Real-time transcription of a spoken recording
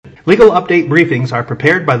Legal update briefings are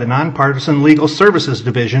prepared by the Nonpartisan Legal Services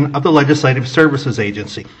Division of the Legislative Services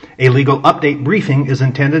Agency. A legal update briefing is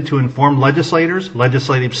intended to inform legislators,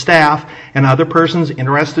 legislative staff, and other persons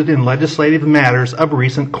interested in legislative matters of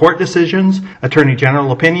recent court decisions, attorney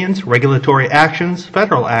general opinions, regulatory actions,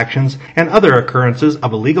 federal actions, and other occurrences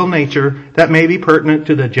of a legal nature that may be pertinent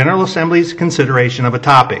to the General Assembly's consideration of a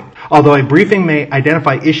topic. Although a briefing may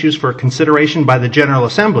identify issues for consideration by the General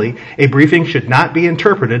Assembly, a briefing should not be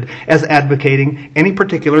interpreted as advocating any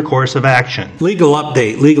particular course of action. Legal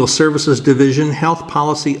Update, Legal Services Division Health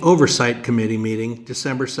Policy Oversight Committee meeting,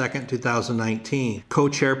 December 2nd, 2019.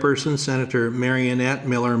 Co-chairperson, Senator Marionette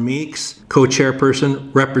Miller Meeks.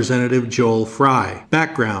 Co-chairperson, Representative Joel Fry.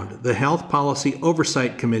 Background: the Health Policy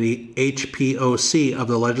Oversight Committee, HPOC, of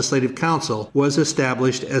the Legislative Council was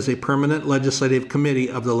established as a permanent legislative committee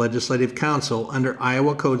of the Legislative Council under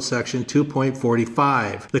Iowa Code Section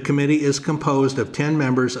 2.45. The committee is composed of 10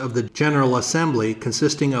 members of the General Assembly,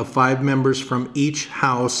 consisting of 5 members from each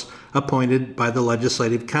house appointed by the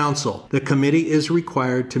Legislative Council. The committee is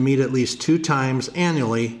required to meet at least 2 times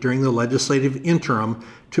annually during the legislative interim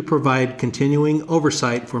to provide continuing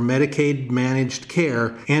oversight for Medicaid managed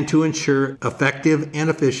care and to ensure effective and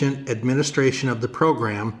efficient administration of the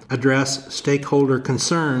program, address stakeholder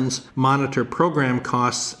concerns, monitor program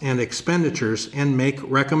costs and expenditures, and make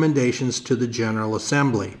recommendations to the General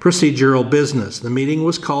Assembly. Procedural business. The meeting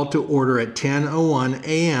was called to order at 10:01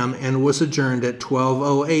 a.m. and was adjourned at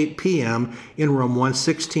 12:08 p.m. in room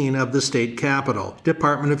 116 of the state capitol.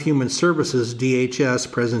 Department of Human Services DHS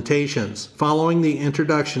presentations. Following the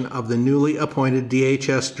introduction of the newly appointed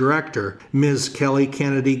DHS Director, Ms. Kelly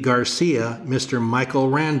Kennedy Garcia, Mr. Michael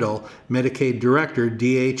Randall, Medicaid Director,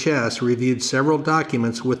 DHS, reviewed several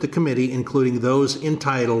documents with the committee, including those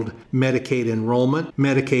entitled Medicaid Enrollment,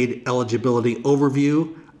 Medicaid Eligibility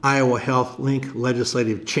Overview, Iowa Health Link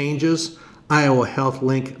Legislative Changes, Iowa Health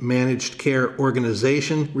Link Managed Care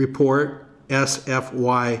Organization Report,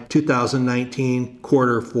 SFY 2019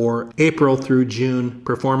 Quarter 4 April through June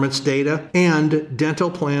Performance Data, and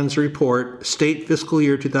Dental Plans Report State Fiscal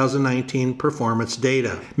Year 2019 Performance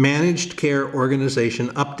Data. Managed Care Organization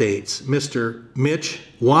Updates. Mr. Mitch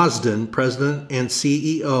Wasden, President and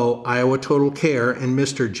CEO, Iowa Total Care, and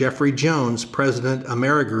Mr. Jeffrey Jones, President,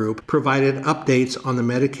 Amerigroup, provided updates on the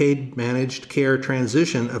Medicaid managed care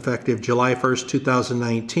transition effective July 1st,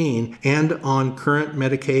 2019, and on current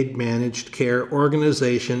Medicaid managed care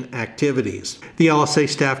organization activities. The LSA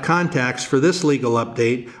staff contacts for this legal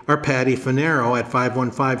update are Patty Finero at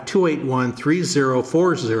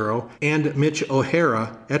 515-281-3040 and Mitch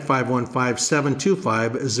O'Hara at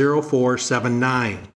 515-725-0479.